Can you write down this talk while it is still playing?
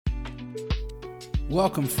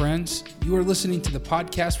Welcome, friends. You are listening to the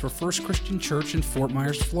podcast for First Christian Church in Fort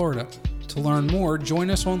Myers, Florida. To learn more, join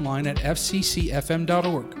us online at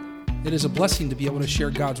fccfm.org. It is a blessing to be able to share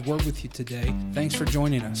God's Word with you today. Thanks for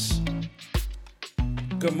joining us.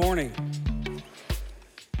 Good morning.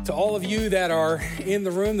 To all of you that are in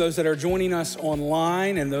the room, those that are joining us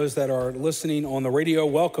online, and those that are listening on the radio,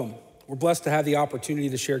 welcome. We're blessed to have the opportunity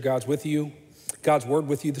to share God's Word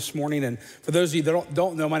with you this morning. And for those of you that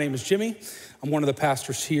don't know, my name is Jimmy. I'm one of the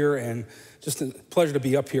pastors here, and just a pleasure to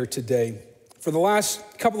be up here today. For the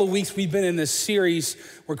last couple of weeks, we've been in this series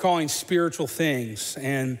we're calling Spiritual Things.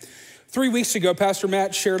 And 3 weeks ago, Pastor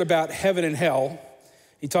Matt shared about heaven and hell.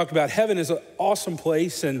 He talked about heaven is an awesome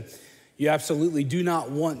place, and you absolutely do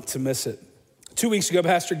not want to miss it. 2 weeks ago,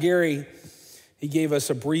 Pastor Gary, he gave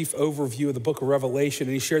us a brief overview of the book of Revelation,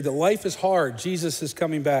 and he shared that life is hard. Jesus is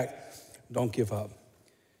coming back. Don't give up.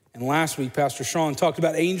 And last week, Pastor Sean talked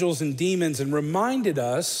about angels and demons and reminded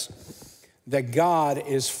us that God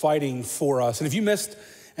is fighting for us. And if you missed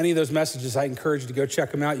any of those messages, I encourage you to go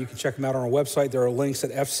check them out. You can check them out on our website. There are links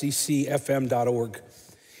at fccfm.org.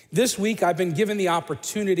 This week, I've been given the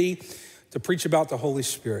opportunity to preach about the Holy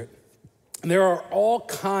Spirit. And there are all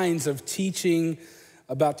kinds of teaching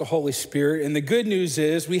about the Holy Spirit. And the good news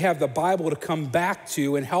is we have the Bible to come back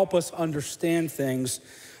to and help us understand things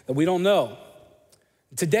that we don't know.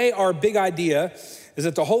 Today, our big idea is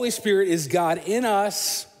that the Holy Spirit is God in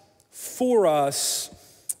us, for us,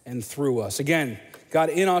 and through us. Again, God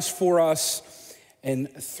in us, for us,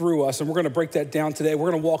 and through us. And we're going to break that down today.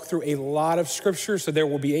 We're going to walk through a lot of scripture, so there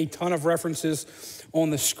will be a ton of references on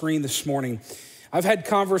the screen this morning. I've had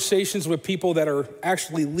conversations with people that are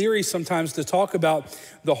actually leery sometimes to talk about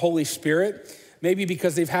the Holy Spirit, maybe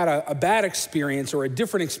because they've had a bad experience or a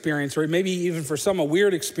different experience, or maybe even for some a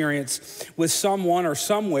weird experience with someone or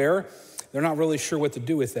somewhere. They're not really sure what to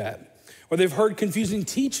do with that. Or they've heard confusing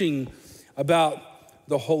teaching about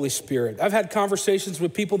the Holy Spirit. I've had conversations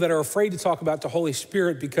with people that are afraid to talk about the Holy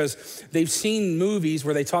Spirit because they've seen movies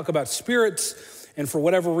where they talk about spirits, and for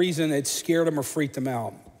whatever reason, it scared them or freaked them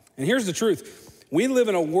out. And here's the truth. We live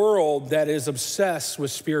in a world that is obsessed with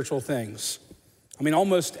spiritual things. I mean,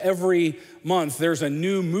 almost every month there's a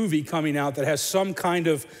new movie coming out that has some kind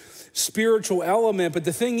of spiritual element. But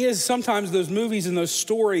the thing is, sometimes those movies and those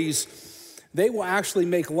stories, they will actually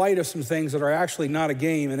make light of some things that are actually not a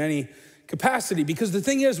game in any capacity. Because the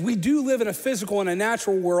thing is, we do live in a physical and a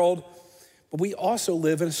natural world, but we also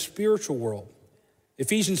live in a spiritual world.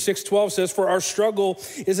 Ephesians 6:12 says, "For our struggle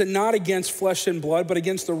is it not against flesh and blood, but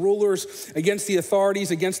against the rulers, against the authorities,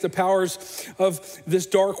 against the powers of this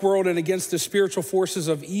dark world, and against the spiritual forces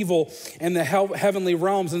of evil in the heavenly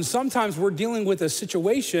realms." And sometimes we're dealing with a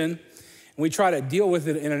situation, and we try to deal with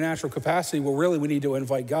it in a natural capacity, where really we need to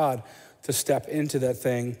invite God to step into that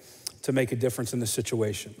thing to make a difference in the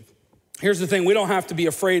situation. Here's the thing. We don't have to be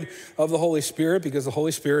afraid of the Holy Spirit, because the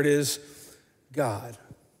Holy Spirit is God.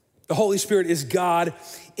 The Holy Spirit is God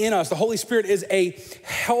in us. The Holy Spirit is a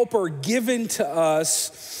helper given to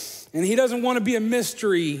us, and he doesn't want to be a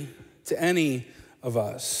mystery to any of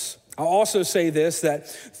us. I'll also say this, that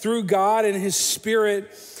through God and his Spirit,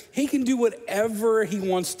 he can do whatever he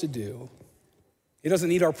wants to do. He doesn't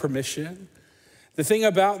need our permission. The thing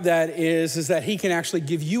about that is that he can actually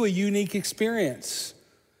give you a unique experience,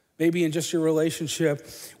 maybe in just your relationship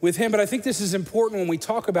with him. But I think this is important when we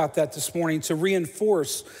talk about that this morning, to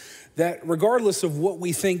reinforce that regardless of what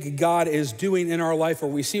we think God is doing in our life, or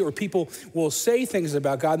we see, or people will say things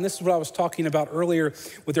about God, and this is what I was talking about earlier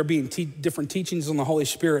with there being different teachings on the Holy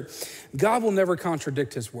Spirit, God will never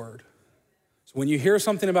contradict his word. So when you hear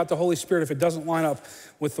something about the Holy Spirit, if it doesn't line up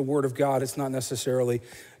with the word of God, it's not necessarily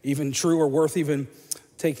even true or worth even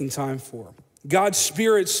taking time for. God's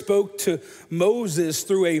Spirit spoke to Moses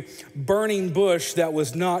through a burning bush that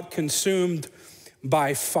was not consumed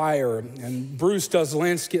by fire. And Bruce does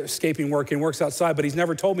landscaping work and works outside, but he's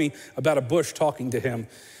never told me about a bush talking to him.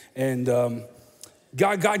 And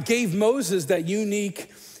God gave Moses that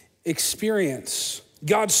unique experience.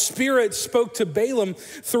 God's Spirit spoke to Balaam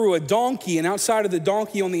through a donkey, and outside of the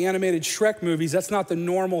donkey on the animated Shrek movies, that's not the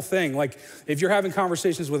normal thing. Like, if you're having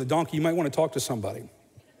conversations with a donkey, you might want to talk to somebody.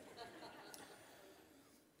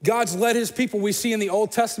 God's led his people. We see in the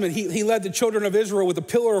Old Testament, he led the children of Israel with a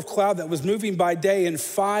pillar of cloud that was moving by day and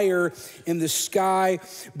fire in the sky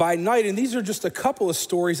by night. And these are just a couple of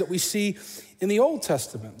stories that we see in the Old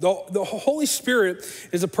Testament. The Holy Spirit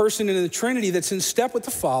is a person in the Trinity that's in step with the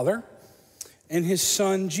Father and his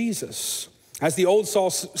Son, Jesus. As the old song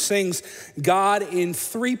sings, God in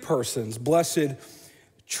three persons, blessed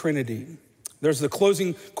Trinity. There's the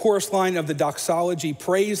closing chorus line of the doxology,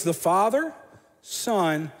 praise the Father,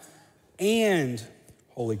 Son, and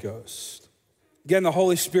Holy Ghost. Again, the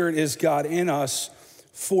Holy Spirit is God in us,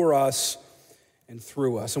 for us, and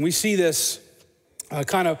through us. And we see this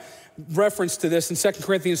kind of reference to this in 2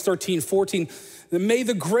 Corinthians 13:14. That may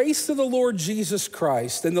the grace of the Lord Jesus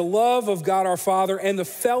Christ and the love of God our Father and the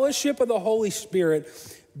fellowship of the Holy Spirit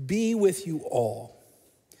be with you all.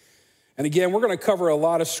 And again, we're going to cover a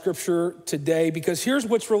lot of scripture today because here's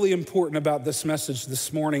what's really important about this message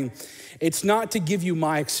this morning. It's not to give you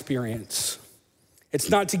my experience. It's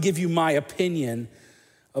not to give you my opinion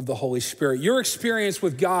of the Holy Spirit. Your experience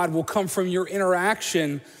with God will come from your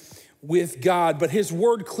interaction with God, but his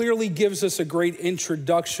word clearly gives us a great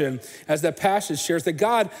introduction as that passage shares that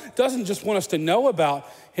God doesn't just want us to know about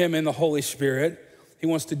him in the Holy Spirit. He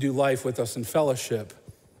wants to do life with us and fellowship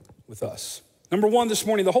with us. Number one this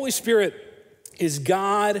morning, the Holy Spirit is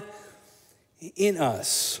God in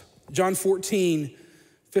us. John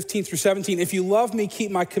 14:15-17. If you love me, keep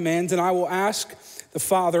my commands, and I will ask the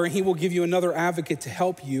Father, and he will give you another advocate to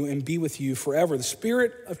help you and be with you forever, the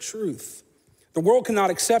Spirit of truth. The world cannot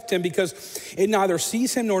accept him because it neither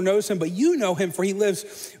sees him nor knows him, but you know him, for he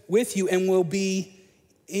lives with you and will be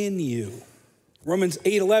in you. Romans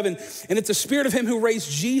 8:11, and if the Spirit of him who raised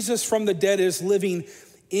Jesus from the dead is living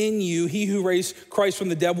in you, he who raised Christ from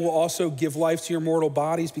the dead will also give life to your mortal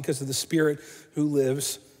bodies because of the Spirit who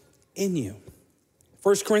lives in you.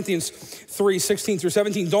 1 Corinthians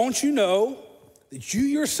 3:16-17, don't you know that you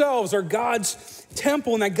yourselves are God's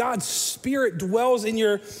temple and that God's Spirit dwells in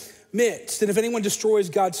your midst? And if anyone destroys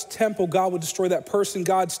God's temple, God will destroy that person.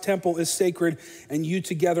 God's temple is sacred, and you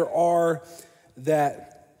together are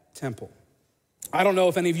that temple. I don't know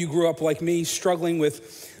if any of you grew up like me, struggling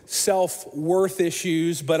with self-worth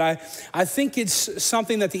issues, but I think it's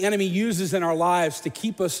something that the enemy uses in our lives to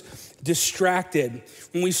keep us distracted.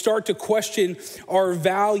 When we start to question our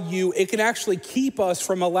value, it can actually keep us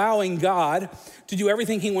from allowing God to do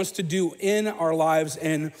everything he wants to do in our lives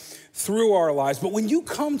and through our lives. But when you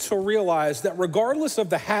come to realize that regardless of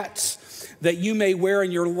the hats that you may wear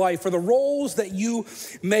in your life or the roles that you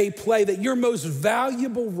may play, that your most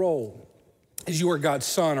valuable role is you are God's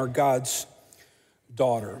son or God's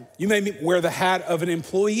daughter. You may wear the hat of an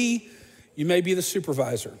employee. You may be the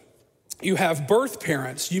supervisor. You have birth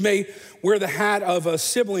parents. You may wear the hat of a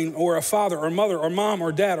sibling or a father or mother or mom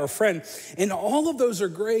or dad or friend. And all of those are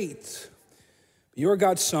great. You are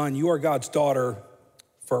God's son. You are God's daughter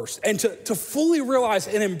first. And to fully realize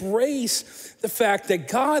and embrace the fact that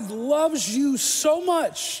God loves you so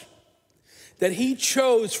much that he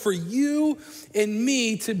chose for you and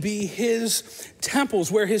me to be his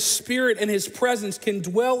temples where his Spirit and his presence can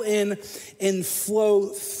dwell in and flow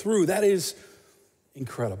through. That is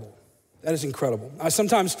incredible. That is incredible. I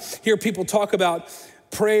sometimes hear people talk about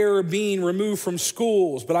prayer being removed from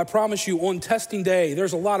schools, but I promise you on testing day,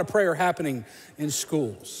 there's a lot of prayer happening in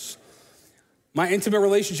schools. My intimate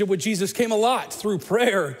relationship with Jesus came a lot through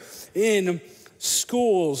prayer in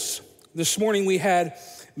schools. This morning we had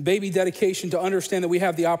baby dedication to understand that we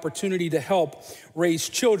have the opportunity to help raise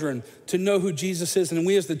children, to know who Jesus is, and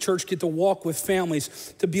we as the church get to walk with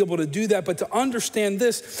families to be able to do that, but to understand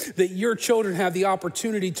this, that your children have the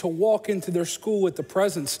opportunity to walk into their school with the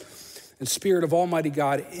presence and Spirit of Almighty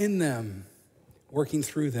God in them, working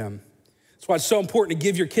through them. That's why it's so important to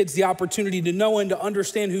give your kids the opportunity to know and to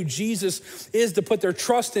understand who Jesus is, to put their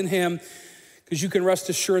trust in him, because you can rest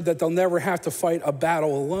assured that they'll never have to fight a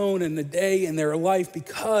battle alone in the day in their life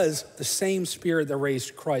because the same Spirit that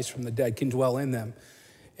raised Christ from the dead can dwell in them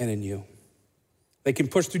and in you. They can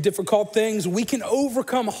push through difficult things. We can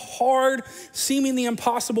overcome hard, seemingly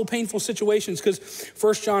impossible, painful situations because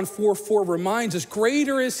 1 John 4:4 reminds us,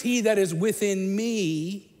 greater is he that is within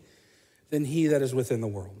me than he that is within the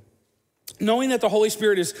world. Knowing that the Holy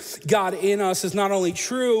Spirit is God in us is not only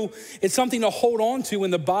true, it's something to hold on to when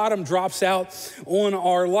the bottom drops out on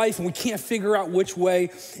our life and we can't figure out which way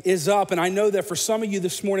is up. And I know that for some of you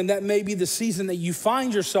this morning, that may be the season that you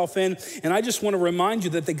find yourself in. And I just want to remind you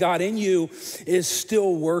that the God in you is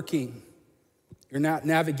still working. You're not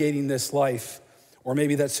navigating this life or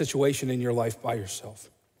maybe that situation in your life by yourself.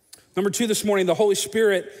 Number two this morning, the Holy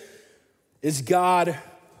Spirit is God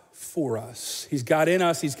for us. He's God in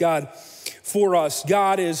us. He's God for us.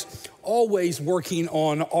 God is always working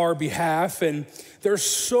on our behalf, and there's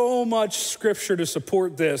so much scripture to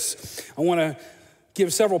support this. I want to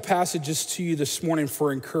give several passages to you this morning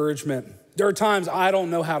for encouragement. There are times I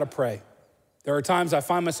don't know how to pray. There are times I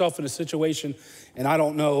find myself in a situation and I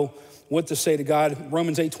don't know what to say to God.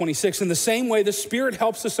 Romans 8:26, in the same way, the Spirit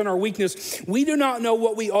helps us in our weakness. We do not know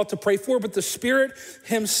what we ought to pray for, but the Spirit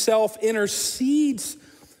himself intercedes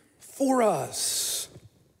for us.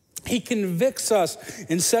 He convicts us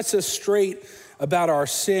and sets us straight about our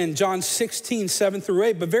sin. John 16,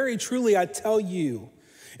 7-8, but very truly I tell you,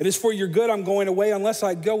 it is for your good I'm going away. Unless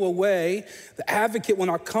I go away, the advocate will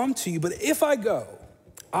not come to you. But if I go,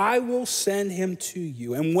 I will send him to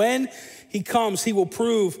you. And when he comes, he will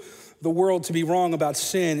prove the world to be wrong about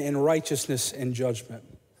sin and righteousness and judgment.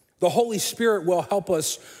 The Holy Spirit will help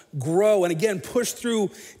us grow and again, push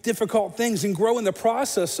through difficult things and grow in the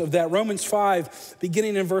process of that. Romans 5,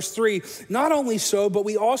 beginning in verse 3, not only so, but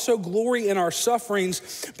we also glory in our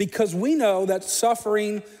sufferings because we know that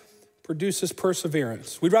suffering produces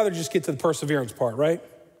perseverance. We'd rather just get to the perseverance part, right?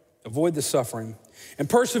 Avoid the suffering. And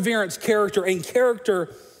perseverance, character, and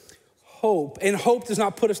character, hope. And hope does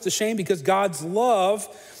not put us to shame because God's love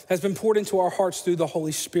has been poured into our hearts through the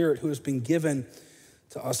Holy Spirit who has been given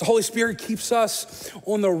to us. The Holy Spirit keeps us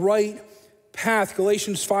on the right path,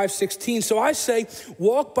 Galatians 5:16. So I say,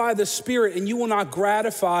 walk by the Spirit and you will not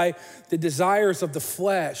gratify the desires of the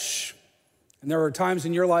flesh. And there are times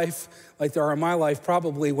in your life, like there are in my life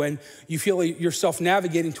probably, when you feel yourself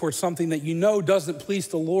navigating towards something that you know doesn't please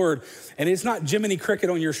the Lord. And it's not Jiminy Cricket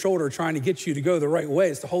on your shoulder trying to get you to go the right way.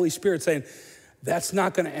 It's the Holy Spirit saying, that's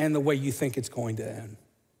not gonna end the way you think it's going to end.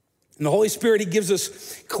 And the Holy Spirit, he gives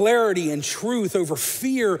us clarity and truth over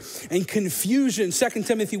fear and confusion. 2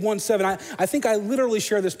 Timothy 1:7, I think I literally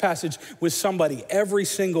share this passage with somebody every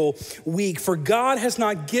single week. For God has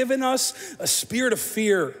not given us a spirit of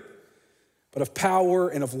fear, but of power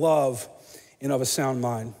and of love and of a sound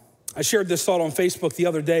mind. I shared this thought on Facebook the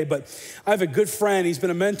other day, but I have a good friend. He's been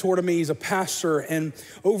a mentor to me. He's a pastor. And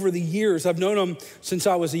over the years, I've known him since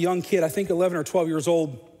I was a young kid, I think 11 or 12 years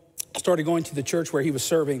old. I started going to the church where he was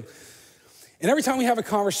serving. And every time we have a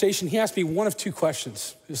conversation, he asks me one of two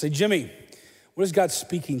questions. He'll say, Jimmy, what is God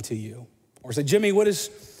speaking to you? Or say, Jimmy, what is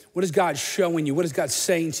God showing you? What is God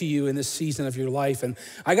saying to you in this season of your life? And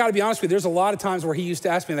I gotta be honest with you, there's a lot of times where he used to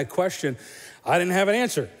ask me that question, I didn't have an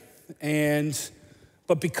answer.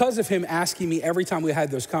 But because of him asking me every time we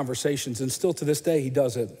had those conversations, and still to this day he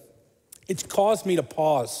does it, it's caused me to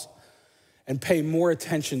pause and pay more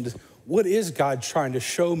attention to what is God trying to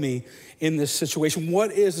show me in this situation?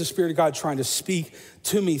 What is the Spirit of God trying to speak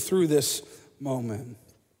to me through this moment?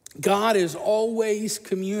 God is always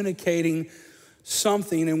communicating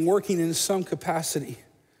something and working in some capacity.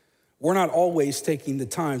 We're not always taking the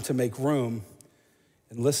time to make room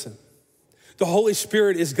and listen. The Holy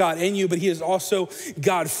Spirit is God in you, but he is also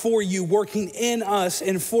God for you, working in us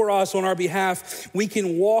and for us on our behalf. We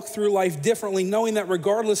can walk through life differently, knowing that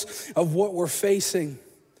regardless of what we're facing,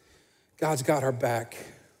 God's got our back.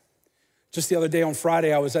 Just the other day on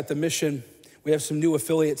Friday, I was at the mission. We have some new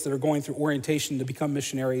affiliates that are going through orientation to become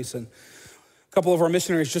missionaries. And a couple of our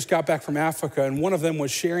missionaries just got back from Africa. And one of them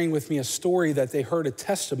was sharing with me a story that they heard a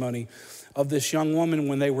testimony of this young woman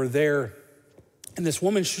when they were there. And this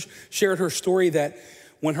woman shared her story that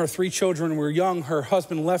when her 3 children were young, her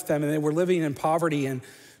husband left them and they were living in poverty. And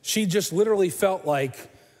she just literally felt like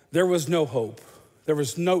there was no hope. There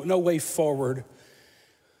was no way forward.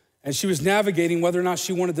 And she was navigating whether or not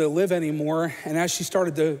she wanted to live anymore. And as she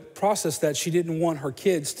started to process that, she didn't want her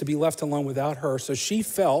kids to be left alone without her. So she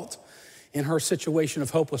felt in her situation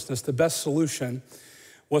of hopelessness, the best solution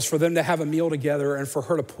was for them to have a meal together and for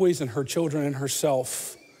her to poison her children and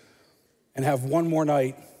herself and have one more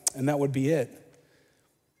night, and that would be it.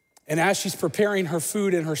 And as she's preparing her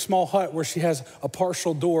food in her small hut where she has a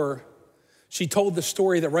partial door, she told the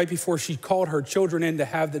story that right before she called her children in to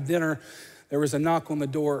have the dinner, there was a knock on the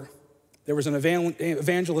door. There was an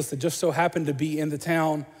evangelist that just so happened to be in the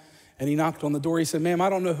town, and he knocked on the door. He said, ma'am, I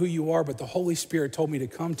don't know who you are, but the Holy Spirit told me to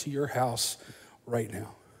come to your house right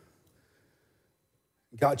now.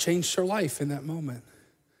 God changed her life in that moment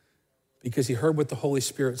because he heard what the Holy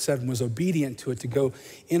Spirit said and was obedient to it to go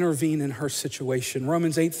intervene in her situation.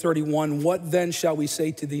 Romans 8:31, what then shall we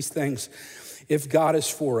say to these things? If God is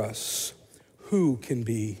for us, who can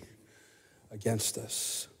be against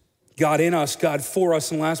us? God in us, God for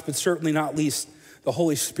us, and last but certainly not least, the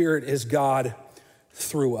Holy Spirit is God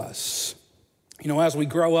through us. You know, as we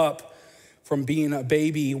grow up from being a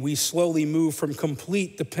baby, we slowly move from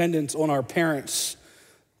complete dependence on our parents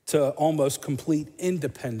to almost complete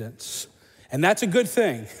independence. And that's a good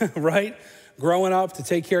thing, right? Growing up to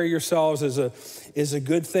take care of yourselves is a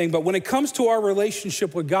good thing. But when it comes to our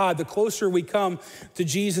relationship with God, the closer we come to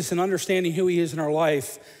Jesus and understanding who he is in our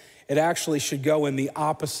life, it actually should go in the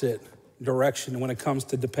opposite direction when it comes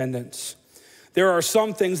to dependence. There are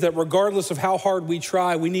some things that regardless of how hard we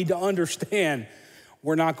try, we need to understand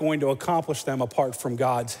we're not going to accomplish them apart from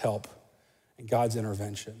God's help and God's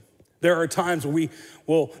intervention. There are times where we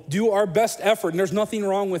will do our best effort, and there's nothing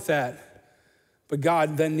wrong with that. But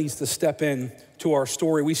God then needs to step in to our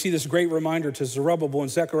story. We see this great reminder to Zerubbabel in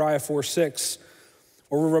Zechariah 4:6,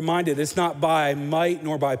 where we're reminded it's not by might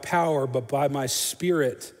nor by power, but by my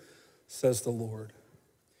spirit, says the Lord.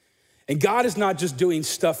 And God is not just doing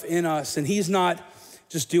stuff in us, and he's not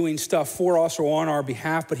just doing stuff for us or on our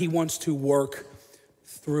behalf, but he wants to work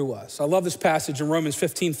through us. I love this passage in Romans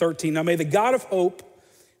 15:13. Now may the God of hope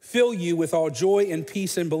fill you with all joy and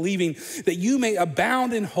peace in believing, that you may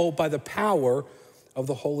abound in hope by the power of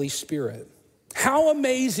the Holy Spirit. How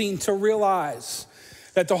amazing to realize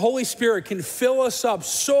that the Holy Spirit can fill us up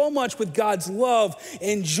so much with God's love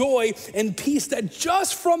and joy and peace that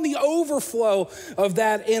just from the overflow of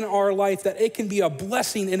that in our life, that it can be a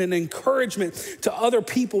blessing and an encouragement to other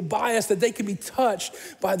people by us, that they can be touched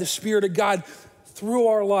by the Spirit of God through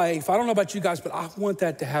our life. I don't know about you guys, but I want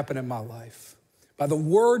that to happen in my life. By the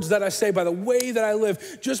words that I say, by the way that I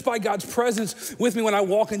live, just by God's presence with me when I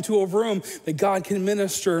walk into a room, that God can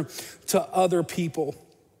minister to other people.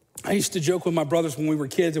 I used to joke with my brothers when we were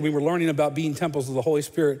kids and we were learning about being temples of the Holy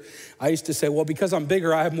Spirit. I used to say, well, because I'm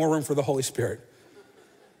bigger, I have more room for the Holy Spirit.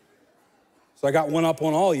 So I got one up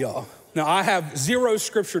on all y'all. Now, I have zero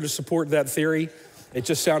scripture to support that theory. It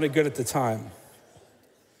just sounded good at the time.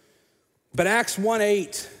 But Acts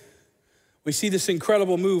 1:8, we see this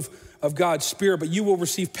incredible move of God's Spirit, but you will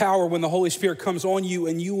receive power when the Holy Spirit comes on you,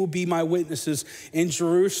 and you will be my witnesses in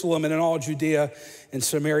Jerusalem and in all Judea and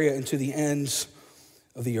Samaria and to the ends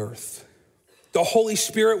of the earth. The Holy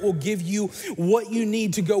Spirit will give you what you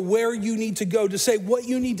need to go where you need to go, to say what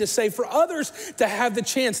you need to say, for others to have the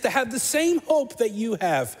chance to have the same hope that you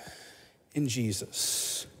have in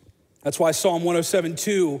Jesus. That's why Psalm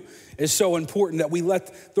 107:2 is so important, that we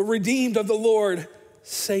let the redeemed of the Lord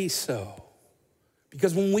say so.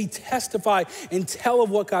 Because when we testify and tell of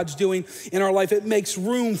what God's doing in our life, it makes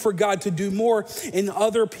room for God to do more in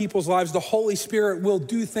other people's lives. The Holy Spirit will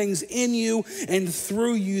do things in you and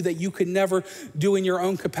through you that you could never do in your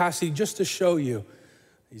own capacity, just to show you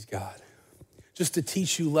he's God, just to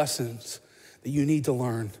teach you lessons that you need to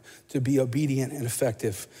learn to be obedient and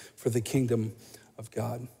effective for the kingdom of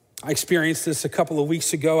God. I experienced this a couple of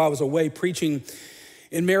weeks ago. I was away preaching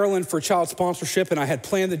in Maryland for child sponsorship, and I had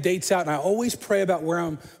planned the dates out, and I always pray about where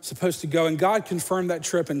I'm supposed to go, and God confirmed that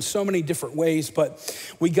trip in so many different ways. But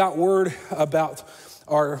we got word about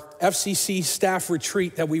our FCC staff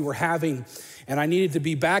retreat that we were having, and I needed to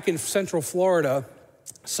be back in Central Florida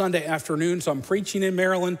Sunday afternoon, so I'm preaching in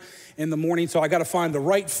Maryland in the morning, so I got to find the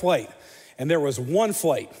right flight. And there was one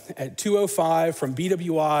flight at 2:05 from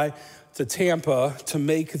BWI to Tampa to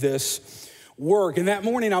make this work. And that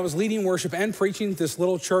morning I was leading worship and preaching at this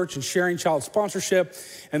little church and sharing child sponsorship.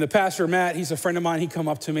 And the pastor, Matt, he's a friend of mine, he come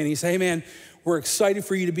up to me and he said, hey man, we're excited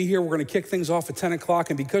for you to be here. We're gonna kick things off at 10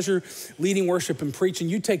 o'clock. And because you're leading worship and preaching,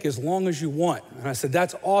 you take as long as you want. And I said,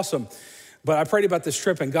 that's awesome. But I prayed about this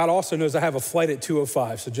trip, and God also knows I have a flight at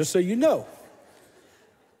 2:05. So just so you know,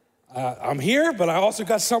 I'm here, but I also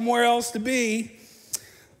got somewhere else to be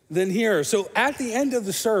than here. So at the end of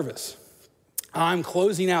the service, I'm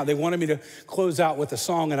closing out. They wanted me to close out with a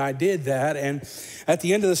song, and I did that. And at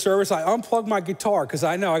the end of the service, I unplugged my guitar, because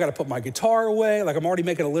I know I got to put my guitar away. Like, I'm already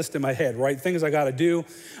making a list in my head, right? Things I got to do.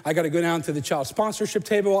 I got to go down to the child sponsorship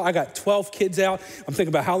table. I got 12 kids out. I'm thinking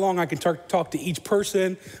about how long I can talk to each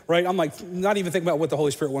person, right? I'm like, not even thinking about what the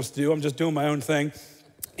Holy Spirit wants to do. I'm just doing my own thing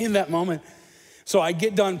in that moment. So I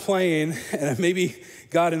get done playing, and maybe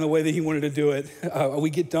God in the way that he wanted to do it, we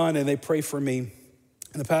get done, and they pray for me.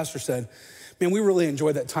 And the pastor said, man, we really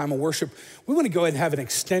enjoyed that time of worship. We want to go ahead and have an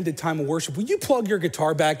extended time of worship. Will you plug your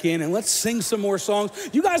guitar back in and let's sing some more songs?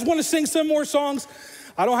 You guys want to sing some more songs?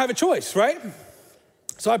 I don't have a choice, right?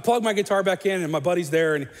 So I plugged my guitar back in, and my buddy's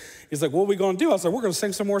there, and he's like, what are we going to do? I was like, we're going to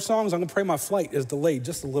sing some more songs. I'm going to pray my flight is delayed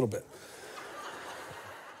just a little bit.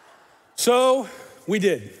 So we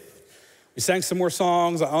did. We sang some more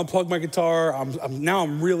songs. I unplugged my guitar.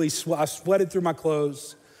 I'm really I sweated through my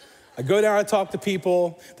clothes. I go down, I talk to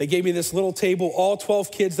people. They gave me this little table. All 12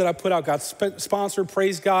 kids that I put out got sponsored,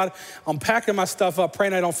 praise God. I'm packing my stuff up,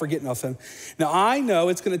 praying I don't forget nothing. Now, I know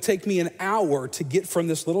it's gonna take me an hour to get from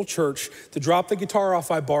this little church, to drop the guitar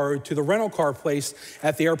off I borrowed, to the rental car place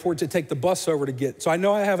at the airport to take the bus over to get. So I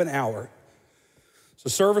know I have an hour. So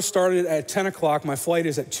service started at 10 o'clock. My flight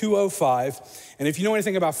is at 2:05. And if you know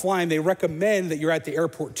anything about flying, they recommend that you're at the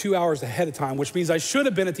airport 2 hours ahead of time, which means I should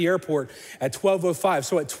have been at the airport at 12:05.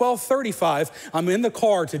 So at 12:35, I'm in the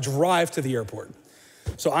car to drive to the airport.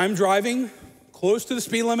 So I'm driving close to the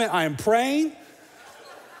speed limit. I am praying.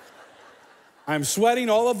 I'm sweating,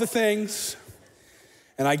 all of the things.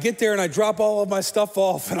 And I get there and I drop all of my stuff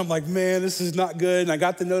off and I'm like, man, this is not good. And I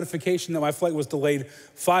got the notification that my flight was delayed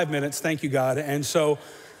 5 minutes, thank you God. And so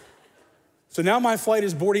now my flight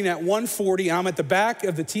is boarding at 1:40 and I'm at the back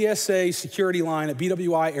of the TSA security line at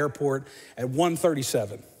BWI Airport at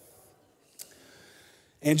 1:37.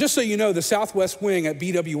 And just so you know, the Southwest Wing at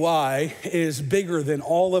BWI is bigger than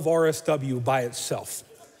all of RSW by itself.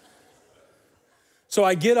 So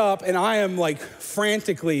I get up and I am like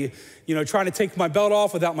frantically, trying to take my belt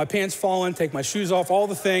off without my pants falling, take my shoes off, all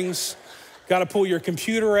the things. Got to pull your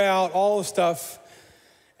computer out, all the stuff.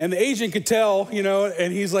 And the agent could tell,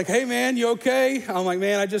 and he's like, hey man, you okay? I'm like,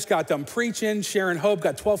 man, I just got done preaching, sharing hope,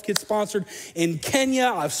 got 12 kids sponsored in Kenya.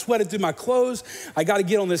 I've sweated through my clothes. I got to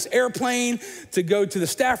get on this airplane to go to the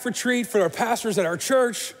staff retreat for our pastors at our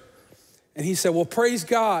church. And he said, well, praise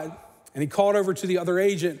God. And he called over to the other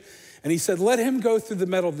agent and he said, let him go through the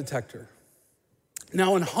metal detector.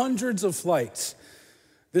 Now, in hundreds of flights,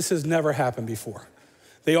 this has never happened before.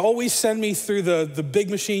 They always send me through the big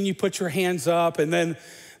machine, you put your hands up, and then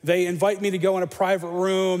they invite me to go in a private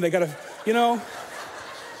room. They got to,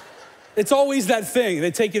 it's always that thing.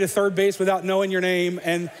 They take you to third base without knowing your name.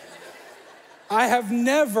 And I have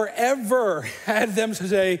never, ever had them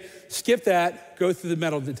say, skip that, go through the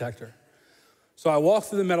metal detector. So I walk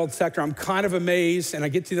through the metal detector, I'm kind of amazed, and I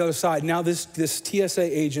get to the other side. Now this TSA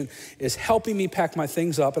agent is helping me pack my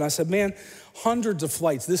things up. And I said, man, hundreds of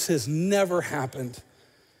flights, this has never happened.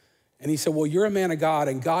 And he said, well, you're a man of God,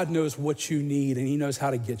 and God knows what you need, and he knows how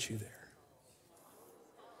to get you there.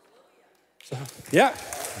 So, yeah.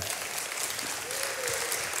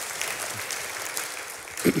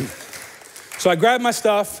 So I grab my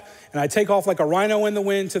stuff, and I take off like a rhino in the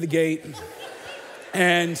wind to the gate,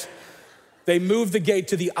 and they moved the gate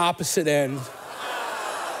to the opposite end.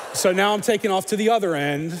 So now I'm taking off to the other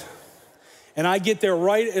end. And I get there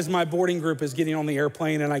right as my boarding group is getting on the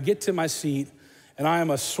airplane. And I get to my seat and I am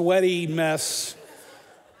a sweaty mess.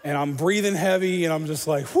 And I'm breathing heavy and I'm just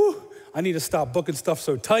like, whew, I need to stop booking stuff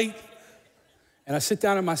so tight. And I sit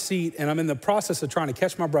down in my seat and I'm in the process of trying to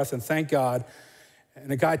catch my breath and thank God.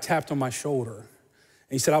 And a guy tapped on my shoulder. And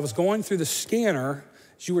he said, I was going through the scanner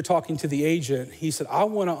as you were talking to the agent. He said, I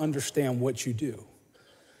want to understand what you do.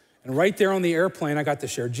 And right there on the airplane, I got to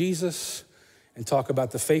share Jesus and talk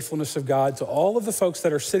about the faithfulness of God to all of the folks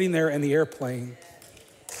that are sitting there in the airplane.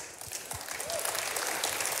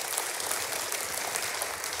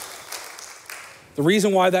 The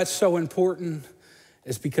reason why that's so important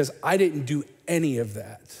is because I didn't do any of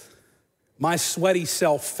that. My sweaty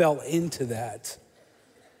self fell into that.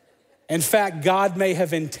 In fact, God may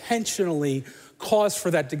have intentionally caused for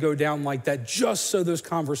that to go down like that just so those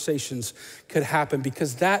conversations could happen,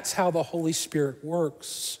 because that's how the Holy Spirit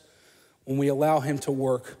works when we allow him to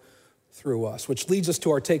work through us, which leads us to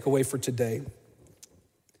our takeaway for today.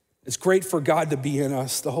 It's great for God to be in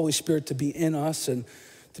us, the Holy Spirit to be in us and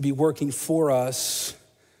to be working for us.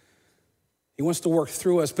 He wants to work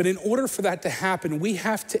through us, but in order for that to happen, we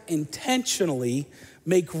have to intentionally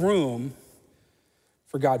make room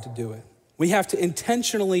for God to do it. We have to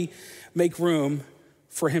intentionally make room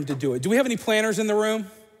for him to do it. Do we have any planners in the room?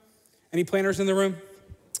 Any planners in the room?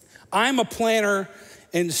 I'm a planner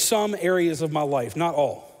in some areas of my life, not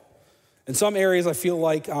all. In some areas, I feel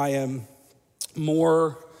like I am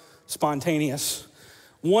more spontaneous.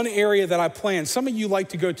 One area that I plan, some of you like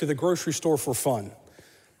to go to the grocery store for fun.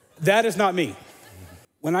 That is not me.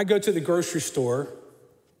 When I go to the grocery store,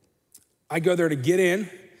 I go there to get in,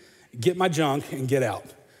 get my junk, and get out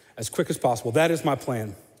as quick as possible. That is my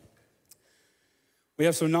plan. We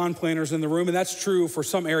have some non-planners in the room, and that's true for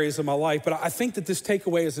some areas of my life, but I think that this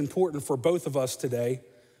takeaway is important for both of us today,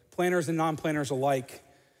 planners and non-planners alike.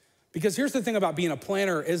 Because here's the thing about being a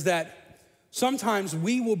planner is that sometimes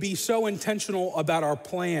we will be so intentional about our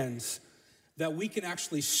plans that we can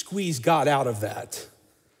actually squeeze God out of that.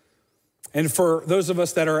 And for those of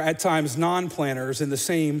us that are at times non-planners in the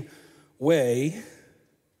same way,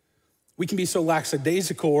 we can be so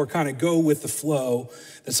lackadaisical or kind of go with the flow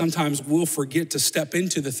that sometimes we'll forget to step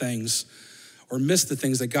into the things or miss the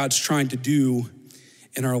things that God's trying to do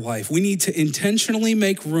in our life. We need to intentionally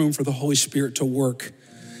make room for the Holy Spirit to work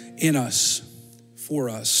in us, for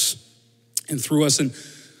us, and through us. And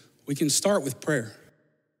we can start with prayer.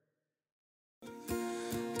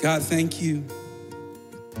 God, thank you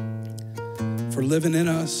for living in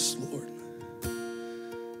us, Lord.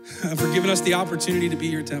 For giving us the opportunity to be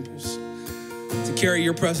your temples, to carry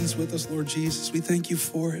your presence with us, Lord Jesus. We thank you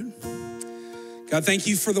for it. God, thank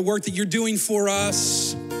you for the work that you're doing for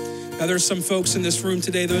us. God, there's some folks in this room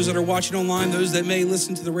today, those that are watching online, those that may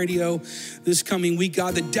listen to the radio this coming week,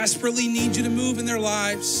 God, that desperately need you to move in their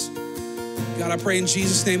lives. God, I pray in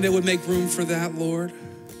Jesus' name that would make room for that, Lord.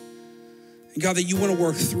 And God, that you want to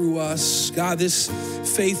work through us. God, this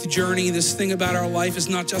faith journey, this thing about our life is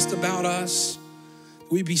not just about us.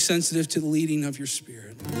 We'd be sensitive to the leading of your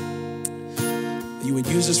Spirit. That you would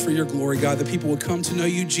use us for your glory, God, that people would come to know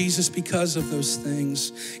you, Jesus, because of those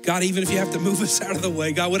things. God, even if you have to move us out of the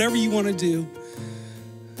way, God, whatever you want to do,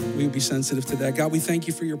 we would be sensitive to that. God, we thank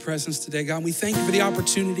you for your presence today. God, we thank you for the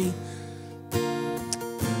opportunity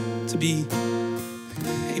to be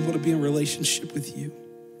able to be in relationship with you.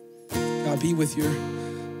 God, be with your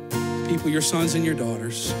people, your sons and your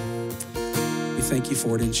daughters. We thank you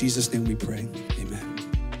for it. In Jesus' name we pray. Amen.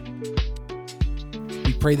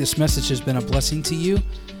 We pray this message has been a blessing to you.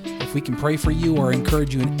 If we can pray for you or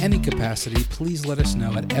encourage you in any capacity, please let us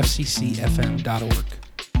know at fccfm.org.